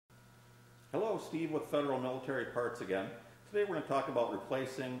Hello, Steve with Federal Military Parts again. Today we're going to talk about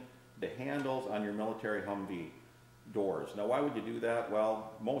replacing the handles on your military Humvee doors. Now, why would you do that?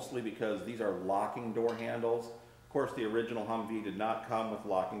 Well, mostly because these are locking door handles. Of course, the original Humvee did not come with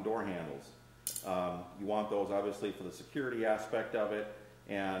locking door handles. You want those obviously for the security aspect of it,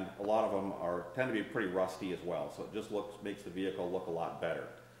 and a lot of them tend to be pretty rusty as well, so it just makes the vehicle look a lot better.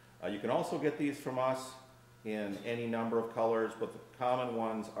 You can also get these from us in any number of colors, but the common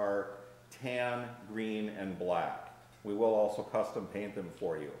ones are tan, green, and black. We will also custom paint them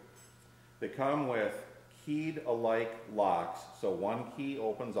for you. They come with keyed alike locks, so one key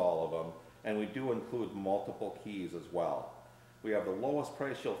opens all of them, and we do include multiple keys as well. We have the lowest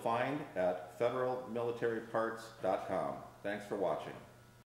price you'll find at federalmilitaryparts.com. Thanks for watching.